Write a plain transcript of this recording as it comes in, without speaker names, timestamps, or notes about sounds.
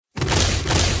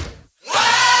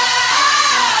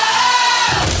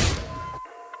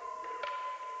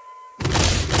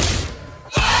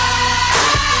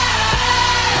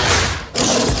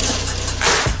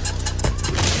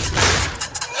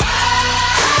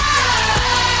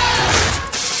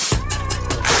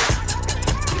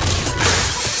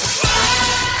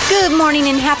Good morning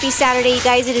and happy Saturday, you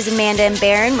guys. It is Amanda and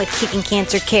Barron with Kicking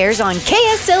Cancer Cares on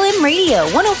KSLM Radio,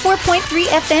 104.3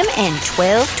 FM and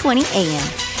 1220 AM.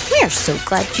 We are so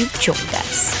glad you've joined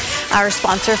us. Our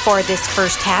sponsor for this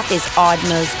first half is Odd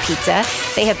Nose Pizza.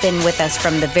 They have been with us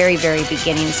from the very, very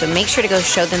beginning, so make sure to go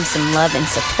show them some love and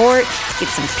support. Get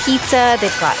some pizza.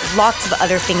 They've got lots of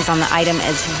other things on the item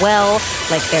as well,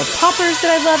 like their poppers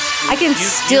that I love. I can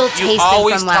still taste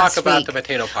them from last week. You always talk about the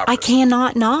potato poppers. I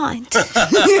cannot not.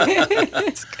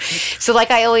 So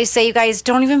like I always say, you guys,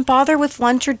 don't even bother with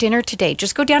lunch or dinner today.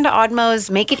 Just go down to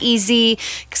Oddmo's, make it easy,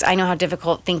 because I know how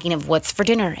difficult thinking of what's for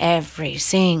dinner every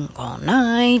single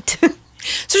night.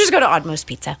 So just go to Oddmo's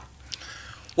Pizza.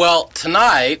 Well,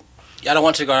 tonight, I don't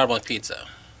want you to go to Oddmo's Pizza.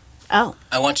 Oh.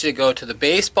 I want you to go to the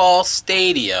baseball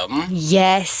stadium.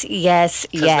 Yes. Because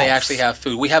they actually have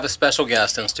food. We have a special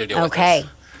guest in the studio with us.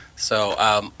 So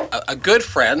a good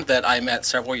friend that I met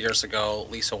several years ago,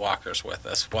 Lisa Walker's with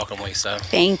us. Welcome, Lisa.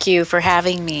 Thank you for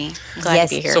having me. Glad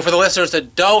to be here. So for the listeners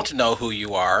that don't know who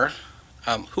you are,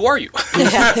 who are you?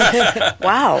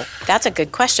 Wow, that's a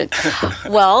good question.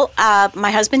 Well,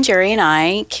 my husband Jerry and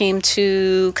I came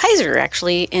to Kaiser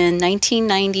actually in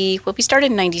 1990. Well, we started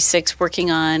in 96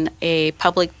 working on a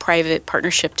public-private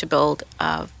partnership to build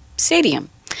a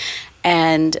stadium.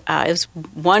 And it was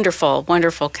wonderful,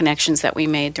 wonderful connections that we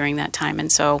made during that time.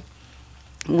 And so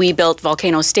we built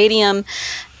Volcanoes Stadium,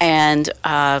 and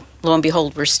lo and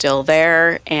behold, we're still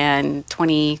there. And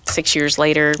 26 years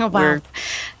later, we're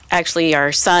actually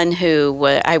our son, who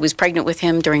I was pregnant with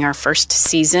him during our first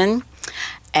season.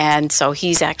 And so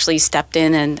he's actually stepped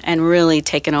in and really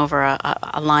taken over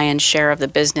a lion's share of the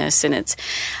business. And it's,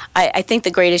 I think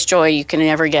the greatest joy you can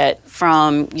ever get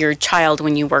from your child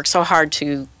when you work so hard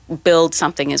to build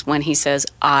something is when he says,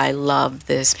 I love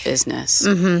this business.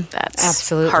 Mm-hmm. That's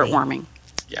absolutely heartwarming.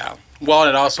 Yeah. Well,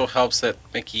 it also helps that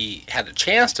Mickey had a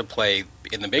chance to play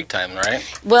in the big time, right?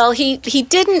 Well, he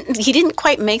didn't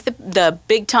quite make the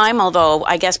big time, although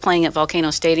I guess playing at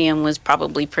Volcanoes Stadium was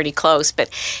probably pretty close.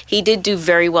 But he did do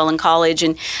very well in college,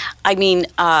 and I mean,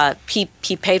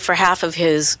 he paid for half of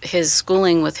his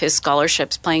schooling with his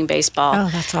scholarships playing baseball. Oh,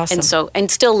 that's awesome! And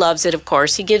still loves it. Of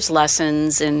course, he gives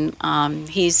lessons, and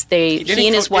he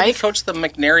and his wife. Did he coach the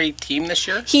McNary team this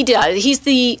year? He did.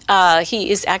 He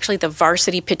is actually the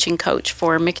varsity pitching coach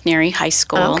for McNary High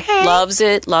School. Okay. Loves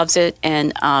it, and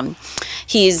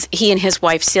he and his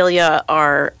wife Celia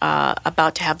are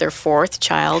about to have their fourth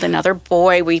child, another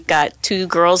boy. We've got 2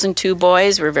 girls and 2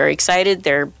 boys. We're very excited.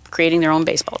 They're creating their own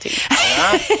baseball team.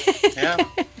 Yeah.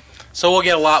 So we'll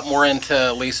get a lot more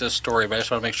into Lisa's story, but I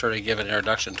just want to make sure to give an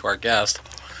introduction to our guest.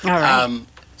 All right.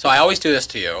 So I always do this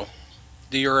to you.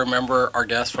 Do you remember our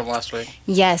guests from last week?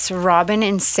 Yes, Robin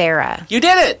and Sarah. You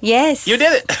did it! Yes. You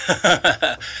did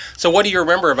it! So what do you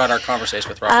remember about our conversation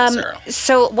with Robin and Sarah?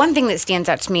 So one thing that stands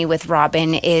out to me with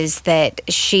Robin is that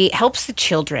she helps the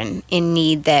children in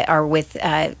need that are with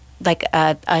like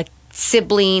a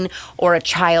sibling or a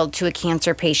child to a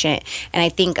cancer patient. And I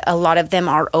think a lot of them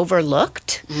are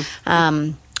overlooked.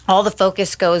 Mm-hmm. All the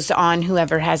focus goes on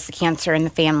whoever has the cancer in the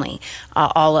family.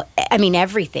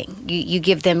 Everything. You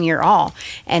give them your all.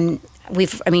 And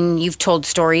you've told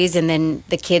stories, and then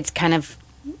the kids kind of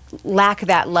lack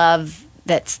that love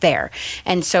that's there.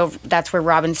 And so that's where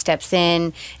Robin steps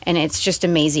in, and it's just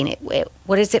amazing.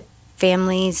 What is it?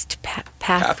 Families to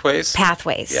Pathways.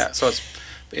 Pathways. Yeah, so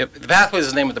the Pathways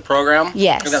is the name of the program.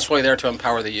 Yes. And that's really there to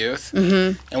empower the youth.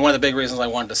 Mm-hmm. And one of the big reasons I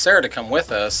wanted Sarah to come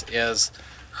with us is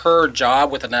her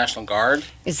job with the National Guard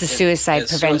is suicide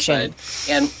prevention.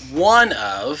 Suicide. And one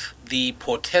of the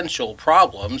potential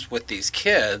problems with these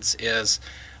kids is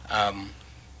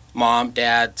mom,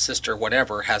 dad, sister,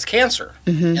 whatever, has cancer.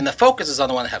 Mm-hmm. And the focus is on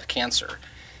the one that have cancer.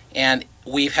 And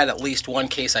we've had at least one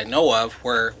case I know of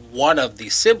where one of the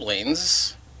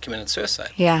siblings committed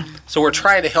suicide. Yeah. So we're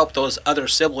trying to help those other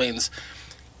siblings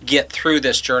get through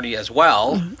this journey as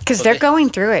well. Because they're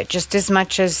going through it just as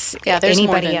much as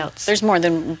anybody else. There's more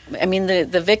than,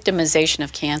 the victimization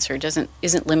of cancer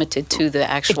isn't limited to the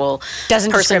actual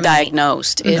person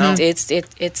diagnosed.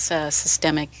 It's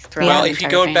systemic throughout the entire family. Well, if you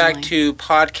go back to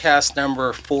podcast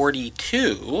number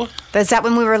 42. Is that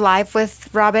when we were live with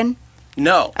Robin?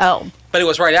 No. Oh. But it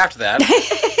was right after that,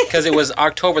 because it was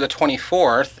October the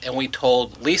 24th, and we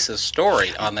told Lisa's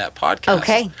story on that podcast.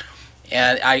 Okay.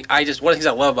 And I just, one of the things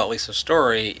I love about Lisa's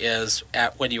story is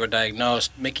when you were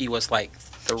diagnosed, Mickey was like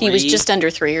 3. He was just under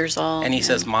 3 years old. And he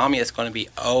says, Mommy, it's going to be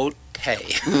okay.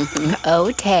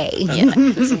 Okay. Yeah,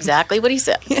 that's exactly what he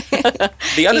said.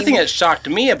 The other thing that shocked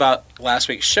me about last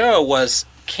week's show was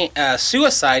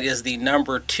suicide is the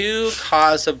number 2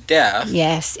 cause of death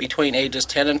Yes. between ages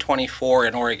 10 and 24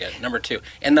 in Oregon, number 2.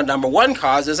 And the number 1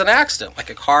 cause is an accident, like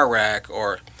a car wreck.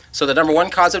 So the number 1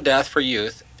 cause of death for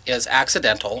youth is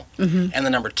accidental, and the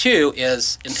number 2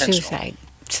 is intentional. Suicide.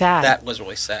 Sad. That was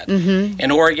really sad.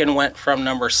 And Oregon went from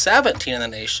number 17 in the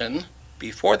nation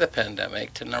before the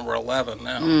pandemic to number 11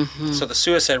 now. So the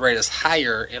suicide rate is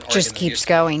higher in Oregon. Just keeps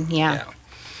going, yeah.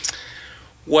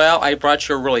 Well, I brought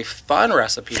you a really fun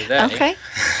recipe today.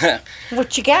 Okay.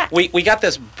 What you got? We got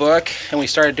this book, and we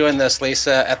started doing this,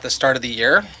 Lisa, at the start of the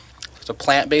year. It's a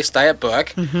plant-based diet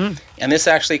book. And this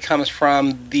actually comes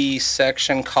from the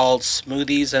section called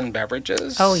Smoothies and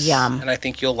Beverages. Oh, yum. And I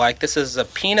think you'll like this. Is a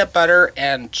peanut butter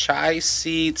and chia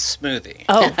seed smoothie.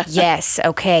 Oh, yes.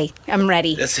 Okay. I'm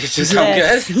ready. Does it just sound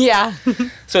good? Yeah.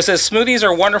 So it says smoothies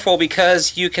are wonderful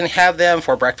because you can have them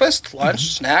for breakfast,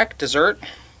 lunch, snack, dessert.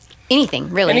 Anything,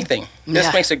 really. Anything.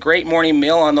 This makes a great morning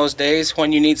meal on those days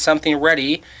when you need something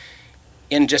ready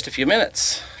in just a few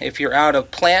minutes. If you're out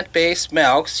of plant-based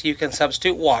milks, you can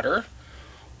substitute water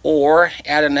or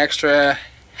add an extra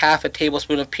half a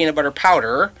tablespoon of peanut butter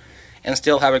powder and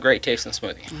still have a great tasting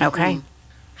smoothie. Okay.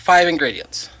 5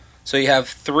 ingredients. So you have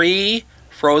 3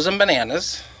 frozen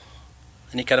bananas,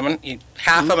 and you cut them in,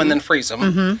 half them and then freeze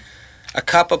them. A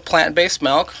cup of plant-based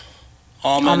milk,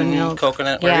 almond milk.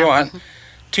 coconut, whatever you want.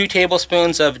 2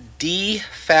 tablespoons of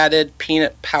defatted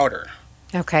peanut powder.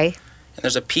 Okay. And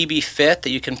there's a PB Fit that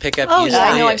you can pick up Oh, easily.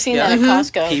 yeah, I know. I've seen that at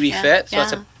Costco. PB Fit. So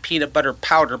it's a peanut butter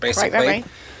powder, basically. Right.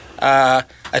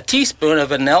 A teaspoon of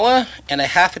vanilla and a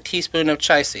half a teaspoon of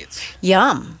chia seeds.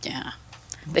 Yum. Yeah.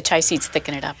 The chia seeds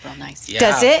thicken it up real nice. Yeah.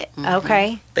 Does it?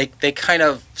 Okay. They kind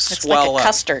of It's swell like a up.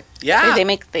 custard. Yeah.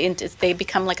 They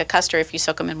become like a custard if you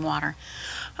soak them in water.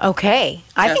 Okay.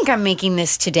 I think I'm making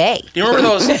this today. Do you remember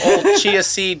those old chia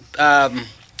seed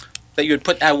that you would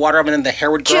put add water on and then the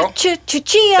hair would grow? Chia.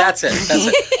 That's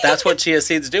it. That's what chia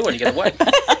seeds do when you get away.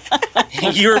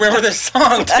 You remember this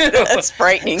song too. That's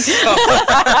frightening.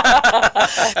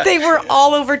 They were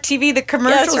all over TV, the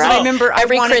commercials. right. I remember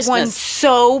Every I wanted Christmas. one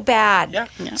so bad.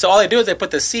 Yeah. So all they do is they put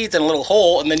the seeds in a little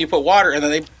hole and then you put water and then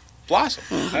they blossom.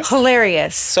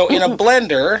 Hilarious. So in a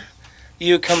blender,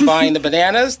 you combine the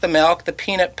bananas, the milk, the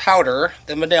peanut powder,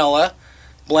 the vanilla,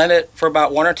 blend it for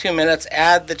about 1 or 2 minutes,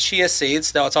 add the chia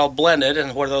seeds. Now it's all blended,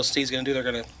 and what are those seeds going to do? They're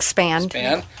going to Expand.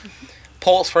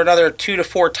 Pulse for another 2 to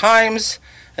 4 times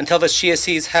until the chia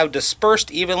seeds have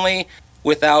dispersed evenly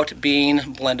without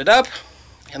being blended up,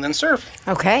 and then serve.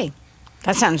 Okay.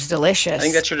 That sounds delicious. I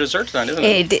think that's your dessert tonight, isn't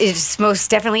it? It most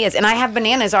definitely is. And I have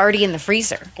bananas already in the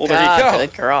freezer. Well, there you go.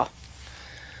 Good girl.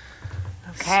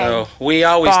 Okay. So we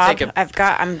always Bob,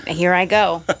 take here I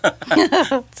go.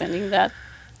 Sending that.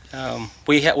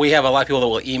 we have a lot of people that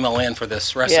will email in for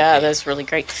this recipe. Yeah, that's really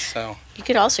great. So You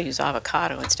could also use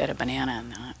avocado instead of banana in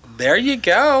that. there you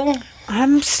go.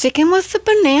 I'm sticking with the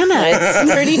banana.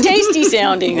 It's pretty tasty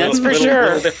sounding, that's for sure.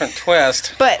 Little different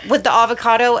twist. But with the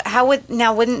avocado,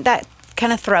 wouldn't that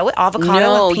kind of throw it?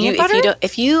 Avocado and peanut butter?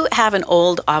 if you have an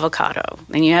old avocado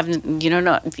and you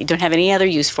don't have any other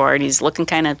use for it, he's looking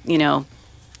kind of,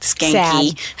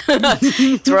 skanky.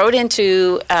 Throw it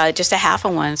into just a half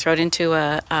of one. Throw it into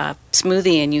a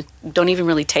smoothie, and you don't even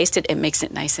really taste it. It makes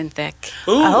it nice and thick,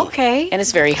 Ooh. Okay. and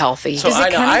it's very healthy. So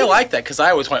I like that because I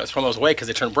always want to throw those away because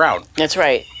they turn brown. That's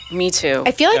right. Me too.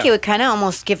 I feel like it would kind of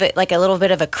almost give it like a little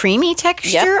bit of a creamy texture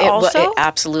Yep, also. it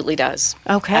absolutely does.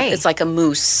 Okay. It's like a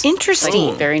mousse. Interesting.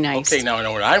 Like, very nice. Okay, now I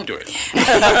know what I'm doing.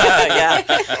 Yeah.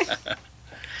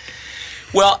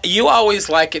 Well, you always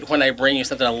like it when I bring you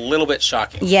something a little bit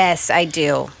shocking. Yes, I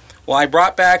do. Well, I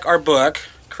brought back our book,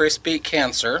 Chris Beat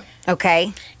Cancer,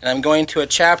 Okay. and I'm going to a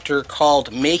chapter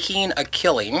called Making a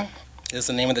Killing, is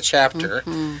the name of the chapter.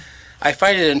 I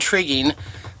find it intriguing.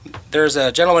 There's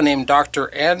a gentleman named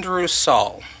Dr. Andrew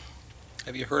Saul.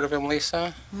 Have you heard of him,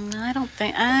 Lisa? I don't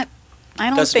think I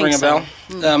don't Does it think ring a so.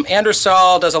 bell? Andrew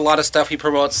Saul does a lot of stuff. He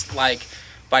promotes like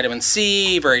vitamin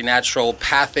C, very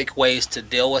naturopathic ways to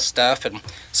deal with stuff. And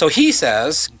so he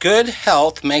says good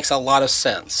health makes a lot of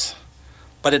sense,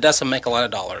 but it doesn't make a lot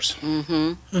of dollars.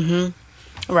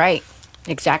 Right.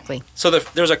 Exactly. So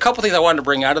there's a couple things I wanted to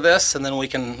bring out of this, and then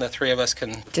the three of us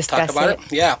can Discuss talk about it.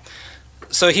 it. Yeah.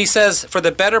 So he says, for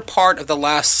the better part of the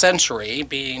last century,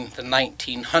 being the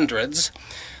 1900s,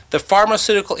 the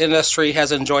pharmaceutical industry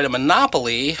has enjoyed a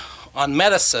monopoly on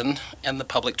medicine and the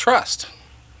public trust.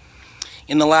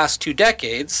 In the last 2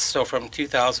 decades, so from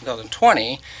 2000 to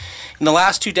 2020, in the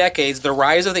last 2 decades, the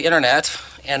rise of the internet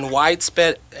and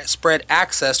widespread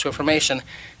access to information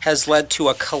has led to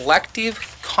a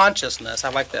collective consciousness, I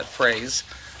like that phrase,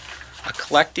 a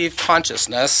collective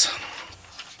consciousness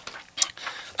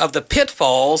of the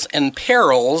pitfalls and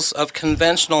perils of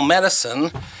conventional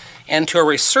medicine and to a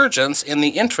resurgence in the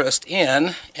interest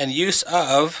in and use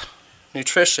of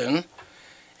nutrition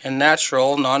and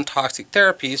natural non-toxic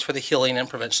therapies for the healing and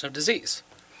prevention of disease.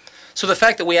 So the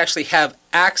fact that we actually have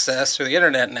access through the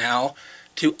internet now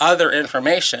to other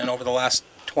information over the last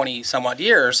 20 some odd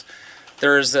years,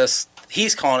 there's this,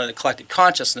 he's calling it a collective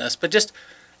consciousness, but just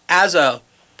as a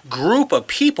group of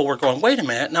people, we're going, wait a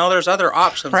minute, now there's other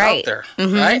options out there,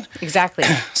 right? Exactly.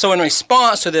 So in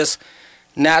response to this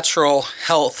natural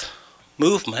health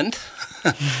movement,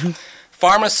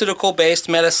 pharmaceutical-based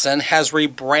medicine has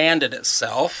rebranded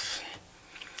itself.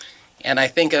 And I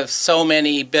think of so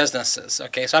many businesses.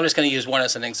 Okay, so I'm just going to use one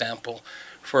as an example.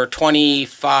 For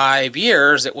 25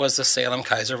 years, it was the Salem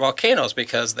Kaiser Volcanoes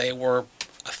because they were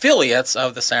affiliates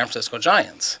of the San Francisco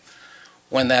Giants.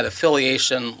 When that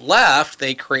affiliation left,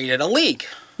 they created a league.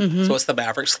 So it's the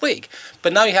Mavericks League.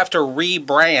 But now you have to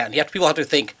rebrand. People have to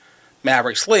think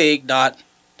Mavericks League, not...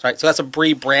 Right, so that's a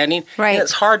rebranding. Right. And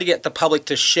it's hard to get the public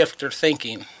to shift their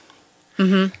thinking.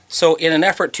 So in an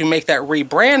effort to make that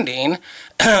rebranding,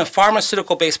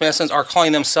 pharmaceutical-based medicines are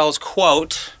calling themselves,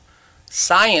 quote,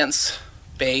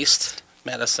 science-based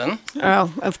medicine.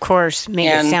 Oh, of course. Made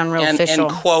it sound real official.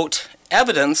 And, quote,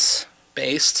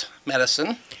 evidence-based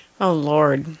medicine. Oh,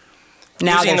 Lord.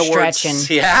 Now they're stretching.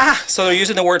 So they're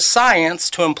using the word science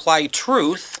to imply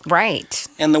truth. Right.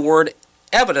 And the word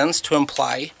evidence to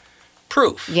imply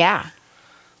proof. Yeah.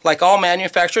 Like all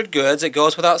manufactured goods, it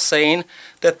goes without saying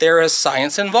that there is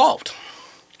science involved.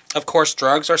 Of course,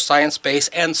 drugs are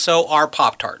science-based, and so are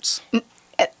Pop-Tarts.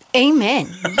 Amen.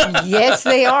 Yes,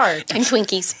 they are. And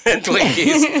Twinkies. And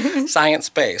Twinkies.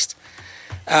 Science-based.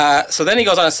 So then he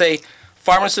goes on to say,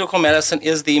 pharmaceutical medicine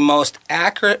is most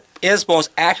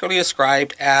accurately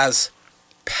described as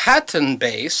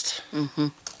patent-based,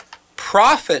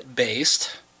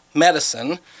 profit-based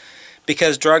medicine,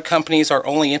 because drug companies are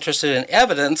only interested in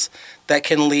evidence that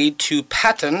can lead to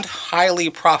patent, highly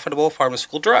profitable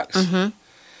pharmaceutical drugs.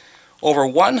 Over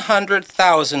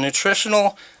 100,000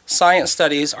 nutritional science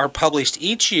studies are published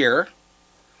each year,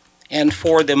 and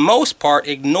for the most part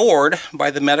ignored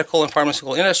by the medical and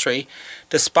pharmaceutical industry,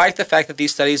 despite the fact that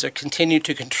these studies are continued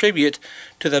to contribute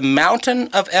to the mountain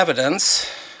of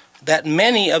evidence that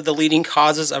many of the leading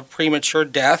causes of premature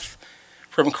death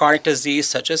from chronic disease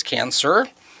such as cancer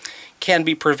can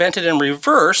be prevented and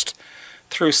reversed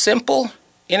through simple,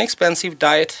 inexpensive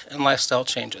diet and lifestyle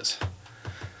changes.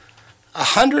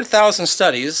 100,000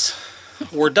 studies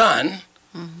were done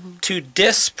to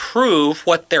disprove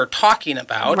what they're talking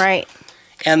about. Right.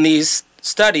 And these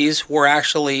studies were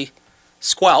actually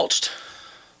squelched,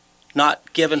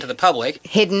 not given to the public.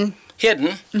 Hidden.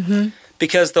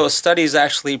 Because those studies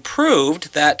actually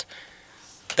proved that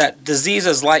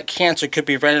diseases like cancer could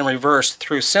be prevented and reversed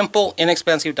through simple,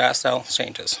 inexpensive lifestyle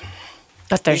changes.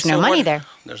 But there's no money there.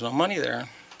 There's no money there.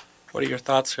 What are your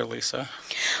thoughts here, Lisa?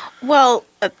 Well,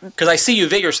 because I see you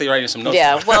vigorously writing some notes.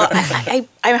 Yeah, well, I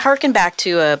hearken back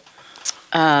to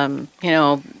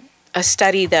a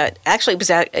study that actually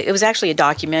it was actually a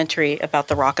documentary about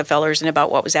the Rockefellers and about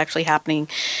what was actually happening,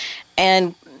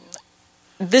 and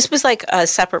this was like a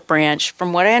separate branch.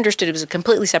 From what I understood, it was a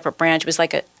completely separate branch. It was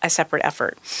like a separate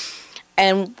effort.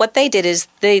 And what they did is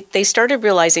they started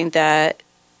realizing that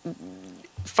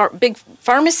big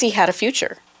pharmacy had a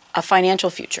future, a financial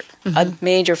future, a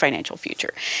major financial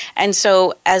future. And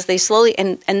so as they slowly,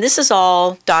 and this is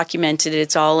all documented,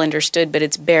 it's all understood, but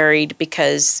it's buried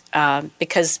because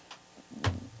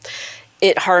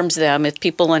it harms them if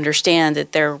people understand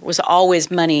that there was always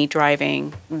money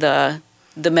driving the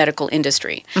medical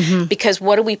industry. Because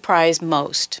what do we prize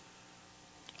most?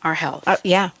 Our health.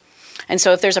 Yeah. And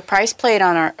so if there's a price placed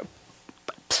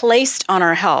on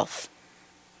our health,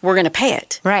 we're going to pay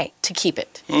it. Right. To keep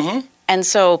it. And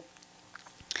so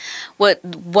what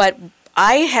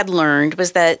I had learned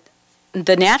was that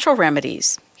the natural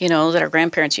remedies, that our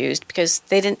grandparents used, because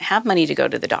they didn't have money to go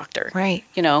to the doctor. Right.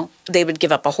 They would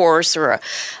give up a horse or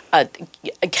a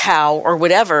cow or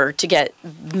whatever to get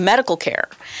medical care.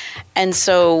 And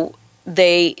so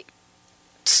they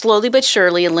slowly but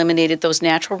surely eliminated those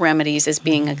natural remedies as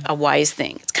being a wise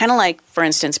thing. It's kind of like, for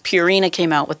instance, Purina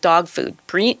came out with dog food.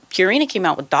 Purina came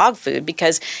out with dog food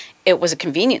because it was a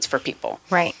convenience for people.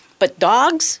 Right. But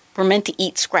dogs were meant to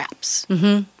eat scraps,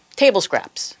 table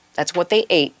scraps. That's what they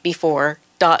ate before,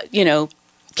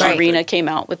 Purina came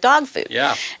out with dog food.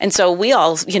 Yeah. And so we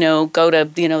all, go to,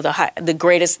 the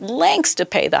greatest lengths to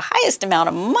pay the highest amount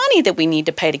of money that we need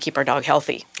to pay to keep our dog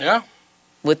healthy. Yeah.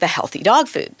 With the healthy dog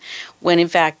food. When in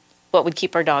fact, what would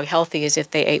keep our dog healthy is if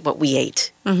they ate what we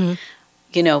ate. That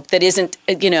isn't,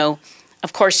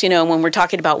 of course, when we're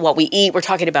talking about what we eat, we're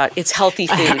talking about it's healthy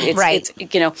food. It's, right.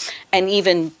 It's, and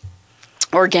even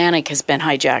organic has been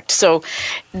hijacked. So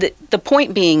the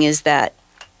point being is that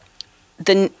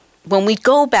when we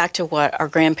go back to what our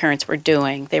grandparents were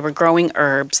doing, they were growing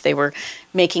herbs, they were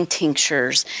making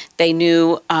tinctures, they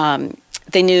knew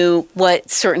what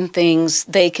certain things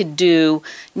they could do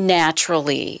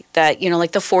naturally. That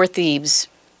like the Four Thieves.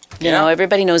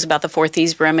 Everybody knows about the Four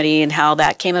Thieves remedy and how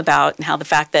that came about, and how the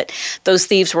fact that those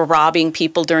thieves were robbing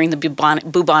people during the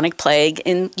bubonic plague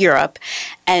in Europe,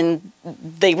 and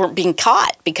they weren't being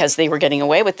caught because they were getting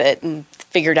away with it, and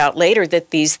figured out later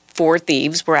that these four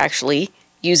thieves were actually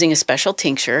using a special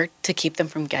tincture to keep them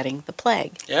from getting the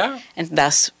plague. Yeah. And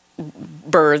thus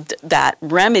birthed that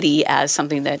remedy as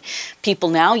something that people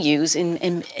now use.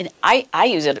 And I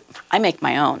use it. I make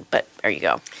my own, but there you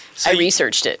go. So I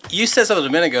researched it. You said something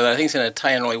a minute ago that I think is going to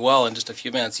tie in really well in just a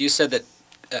few minutes. You said that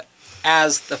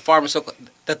as the pharmaceutical,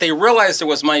 that they realized there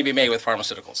was money to be made with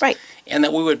pharmaceuticals. Right. And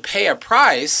that we would pay a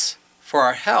price for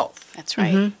our health. That's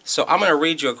right. Mm-hmm. So I'm going to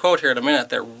read you a quote here in a minute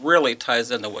that really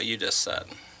ties into what you just said.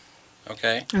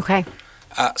 Okay? Okay.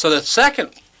 So the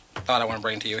second thought I want to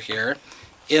bring to you here,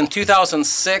 in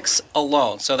 2006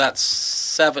 alone, so that's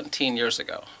 17 years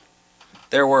ago,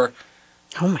 there were...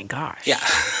 Oh, my gosh. Yeah.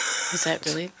 Is that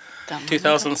really...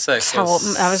 2006. That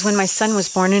was when my son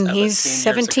was born, and he's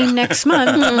 17 next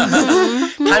month.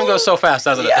 Time goes so fast,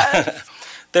 doesn't it?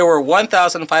 There were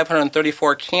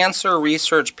 1,534 cancer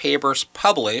research papers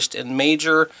published in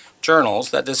major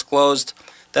journals that disclosed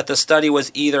that the study was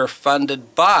either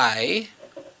funded by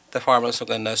the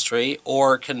pharmaceutical industry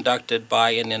or conducted by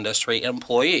an industry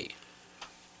employee.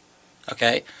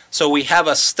 Okay? So we have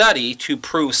a study to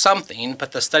prove something,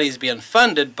 but the study is being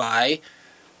funded by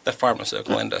the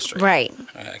pharmaceutical industry. Right.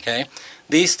 Okay?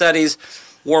 These studies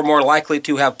were more likely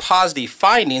to have positive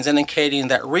findings indicating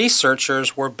that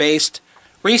research was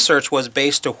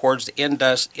based towards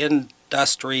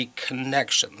industry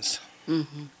connections.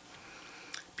 Mm-hmm.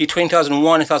 Between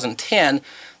 2001 and 2010,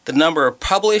 the number of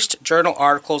published journal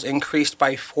articles increased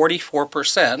by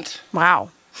 44%. Wow.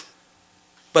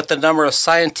 But the number of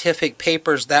scientific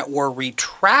papers that were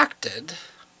retracted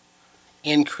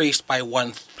increased by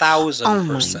 1,000%. Oh,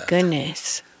 my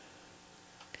goodness.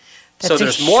 So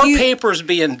there's more papers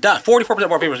being done, 44%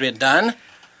 more papers being done,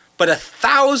 but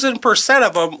 1,000%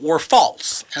 of them were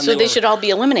false. And so they should all be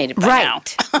eliminated by now.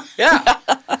 Yeah.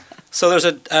 So there's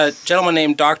a gentleman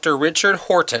named Dr. Richard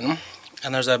Horton,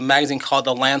 and there's a magazine called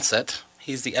The Lancet.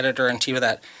 He's the editor-in-chief of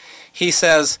that. He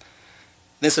says,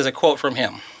 this is a quote from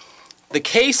him, "The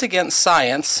case against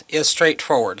science is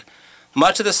straightforward.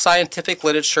 Much of the scientific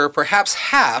literature, perhaps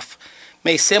half,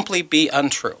 may simply be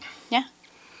untrue. Yeah.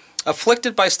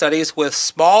 Afflicted by studies with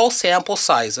small sample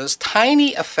sizes, tiny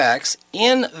effects,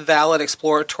 invalid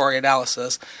exploratory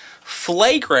analysis,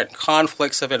 flagrant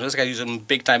conflicts of interest," I got using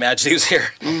big-time adjectives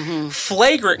here,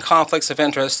 flagrant conflicts of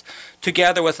interest,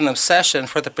 together with an obsession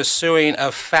for the pursuing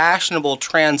of fashionable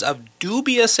trends of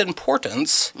dubious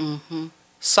importance,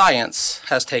 science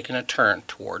has taken a turn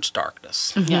towards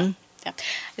darkness. Mm-hmm. Yeah. Yeah.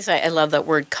 I love that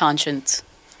word conscience,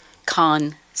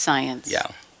 science. Yeah.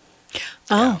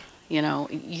 Oh. Yeah.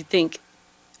 You think...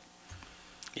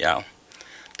 Yeah.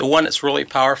 The one that's really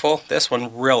powerful, this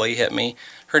one really hit me.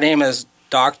 Her name is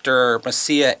Dr.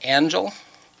 Marcia Angel.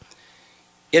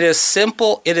 It is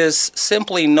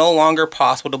simply no longer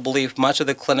possible to believe much of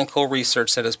the clinical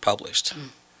research that is published,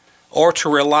 or to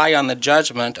rely on the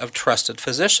judgment of trusted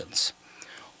physicians,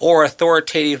 or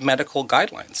authoritative medical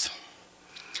guidelines.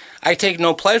 I take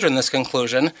no pleasure in this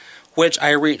conclusion, which I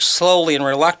reached slowly and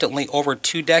reluctantly over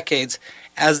 2 decades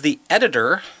as the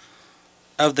editor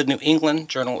of the New England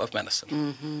Journal of Medicine.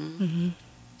 Mm-hmm. Mm-hmm.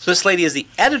 So this lady is the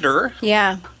editor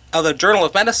of the Journal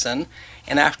of Medicine,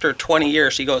 and after 20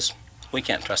 years, she goes, we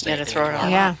can't trust anything. To throw it all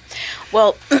Yeah. out.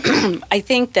 Well, I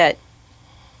think that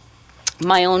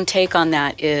my own take on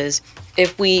that is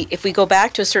if we go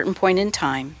back to a certain point in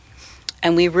time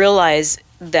and we realize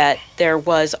that there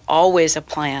was always a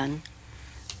plan,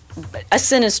 a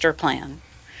sinister plan,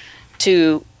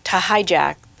 to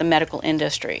hijack the medical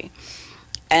industry,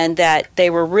 and that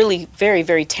they were really very,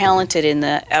 very talented in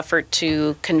the effort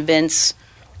to convince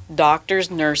doctors,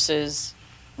 nurses,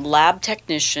 lab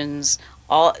technicians,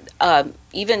 all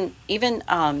even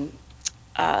the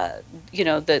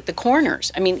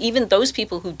coroners. I mean, even those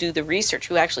people who do the research,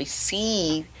 who actually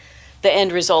see the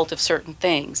end result of certain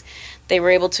things, they were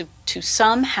able to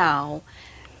somehow,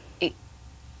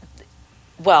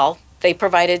 they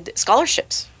provided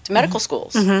scholarships to medical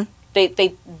schools. Mm-hmm.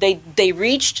 They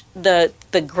reached the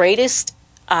greatest,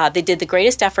 they did the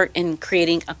greatest effort in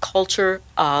creating a culture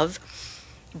of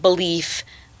belief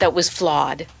that was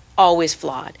flawed, always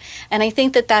flawed. And I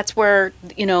think that that's where,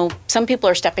 some people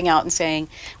are stepping out and saying,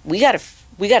 we got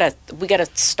to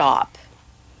stop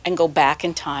and go back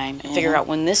in time and figure out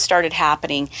when this started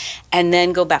happening, and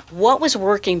then go back. What was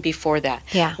working before that?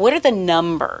 Yeah. What are the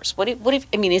numbers?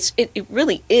 It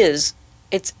really is.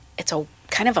 It's a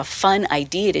kind of a fun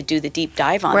idea to do the deep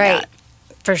dive on that.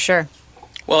 For sure.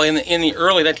 Well, in the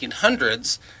early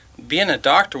 1900s, being a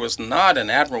doctor was not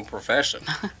an admirable profession.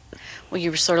 Well,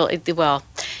 you were sort of,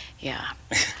 yeah.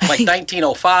 Like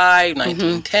 1905,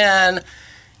 1910.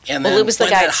 And then it was the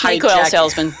guy, snake oil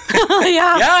salesman.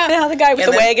 yeah, the guy with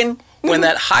the wagon. When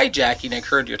that hijacking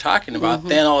occurred you're talking about,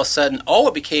 then all of a sudden,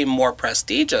 it became more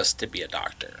prestigious to be a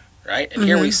doctor, right? And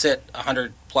here we sit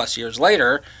 100 plus years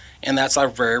later, and that's a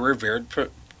very revered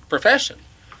profession.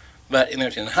 But in the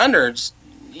 1800s,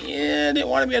 you didn't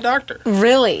want to be a doctor.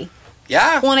 Really?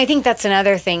 Yeah. Well, and I think that's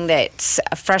another thing that's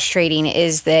frustrating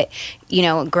is that,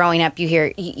 growing up you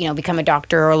hear, become a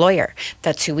doctor or a lawyer.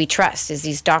 That's who we trust, is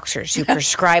these doctors who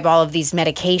prescribe all of these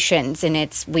medications.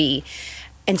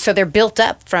 And so they're built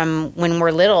up from when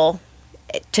we're little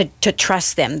to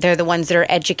trust them. They're the ones that are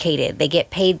educated. They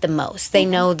get paid the most. They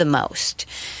know the most.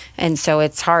 And so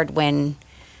it's hard when,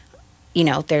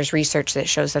 there's research that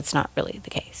shows that's not really the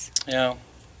case. Yeah.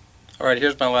 All right,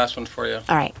 here's my last one for you.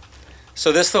 All right.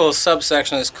 So this little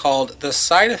subsection is called "The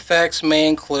Side Effects May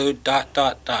Include ...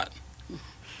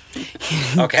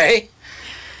 Okay?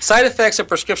 Side effects of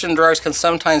prescription drugs can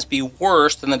sometimes be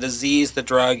worse than the disease the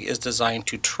drug is designed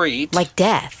to treat. Like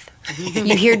death.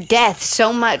 You hear death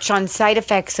so much on side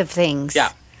effects of things.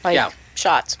 Yeah. Like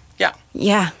shots. Yeah.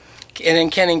 Yeah. And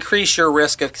it can increase your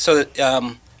risk of... So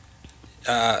that...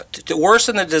 to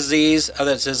worsen the disease that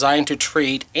it's designed to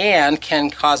treat, and can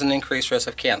cause an increased risk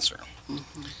of cancer.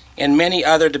 And many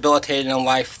other debilitating and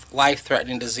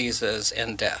life-threatening diseases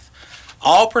and death.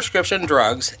 All prescription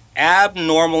drugs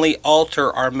abnormally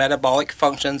alter our metabolic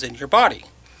functions in your body,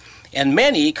 and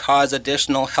many cause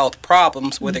additional health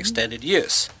problems with extended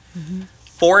use.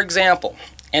 For example,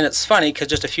 and it's funny because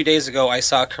just a few days ago I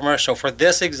saw a commercial for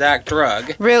this exact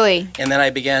drug. Really? And then I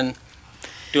began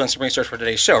doing some research for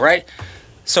today's show, right?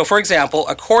 So, for example,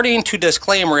 according to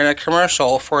disclaimer in a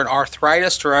commercial for an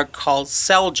arthritis drug called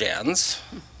Xeljanz,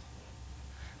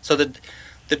 so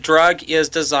the drug is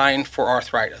designed for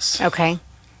arthritis. Okay.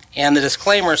 And the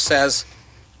disclaimer says,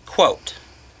 quote,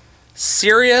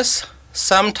 serious,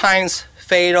 sometimes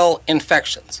fatal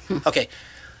infections. Okay,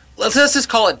 let's just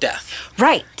call it death.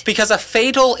 Right. Because a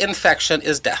fatal infection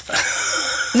is death.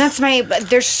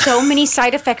 There's so many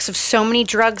side effects of so many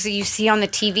drugs that you see on the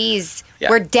TVs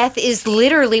where death is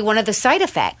literally one of the side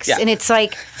effects. Yeah. And it's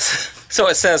like... So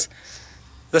it says...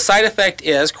 The side effect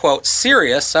is, quote,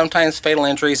 serious, sometimes fatal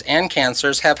injuries and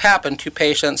cancers have happened to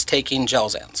patients taking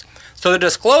Xeljanz. So they're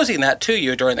disclosing that to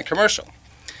you during the commercial.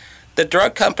 The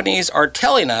drug companies are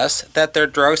telling us that their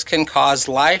drugs can cause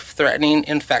life-threatening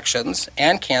infections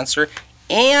and cancer,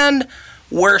 and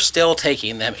we're still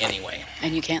taking them anyway.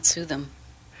 And you can't sue them.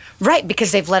 Right,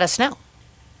 because they've let us know,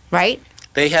 right?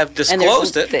 They have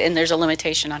disclosed it. And there's a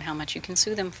limitation on how much you can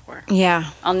sue them for. Yeah.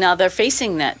 Now they're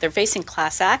facing that. They're facing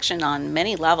class action on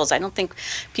many levels. I don't think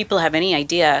people have any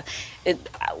idea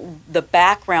the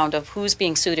background of who's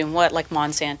being sued and what, like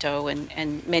Monsanto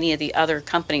and many of the other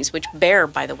companies, which Bayer,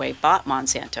 by the way, bought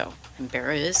Monsanto. And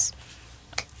Bayer is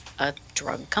a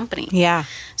drug company. Yeah.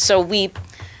 So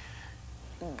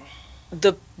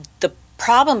the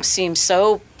problem seems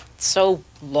so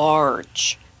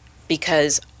large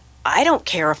because I don't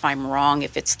care if I'm wrong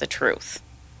if it's the truth.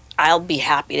 I'll be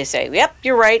happy to say, yep,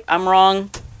 you're right, I'm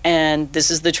wrong, and this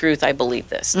is the truth, I believe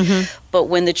this. But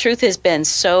when the truth has been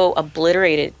so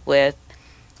obliterated with,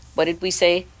 what did we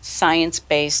say?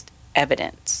 Science-based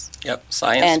evidence. Yep,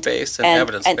 science-based and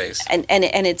evidence-based. And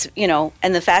it's,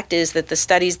 and the fact is that the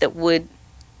studies that would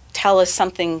tell us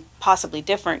something possibly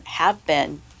different have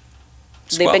been,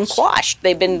 they've been quashed.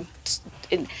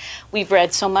 We've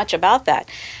read so much about that.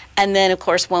 And then, of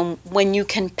course, when you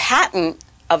can patent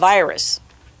a virus,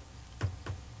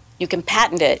 you can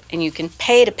patent it, and you can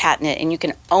pay to patent it, and you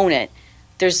can own it,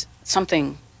 there's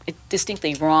something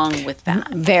distinctly wrong with that.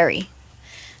 Very.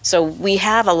 So we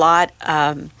have a lot,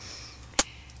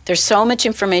 there's so much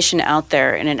information out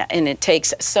there, and it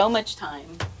takes so much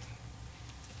time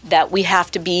that we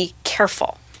have to be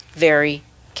careful, very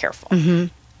careful,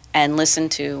 and listen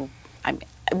to,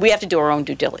 we have to do our own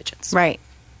due diligence. Right.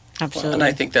 Absolutely. And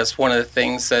I think that's one of the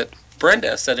things that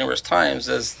Brenda said numerous times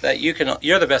is that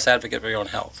you're the best advocate for your own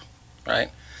health, right?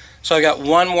 So I got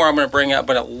one more I'm going to bring up,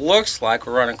 but it looks like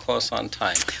we're running close on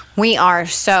time. We are.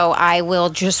 So I will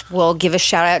give a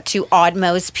shout out to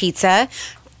Oddmo's Pizza.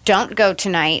 don't go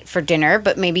tonight for dinner,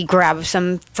 but maybe grab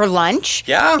some for lunch.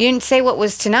 Yeah. You didn't say what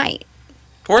was tonight.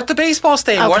 We're at the baseball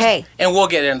stadium. Okay. And we'll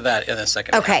get into that in a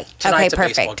second. Okay. Tonight's Okay, a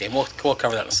baseball perfect. game. We'll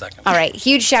cover that in a second. All right.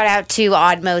 Huge shout out to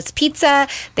Oddmo's Pizza.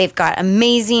 They've got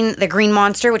the Green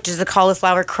Monster, which is the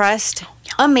cauliflower crust.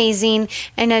 Amazing.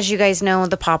 And as you guys know,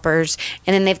 the poppers.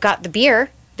 And then they've got the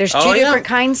beer. There's two different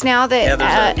kinds now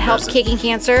that help kicking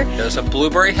cancer. There's a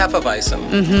blueberry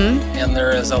hefeweizen, and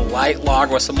there is a light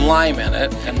lager with some lime in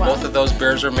it. And both of those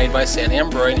beers are made by Sandy M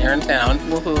Brewing here in town.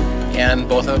 Woohoo. And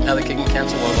both of them have the kicking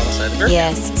cancer logo on the side of the beer.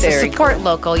 Yes. So Very support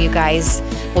local, you guys.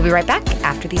 We'll be right back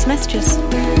after these messages.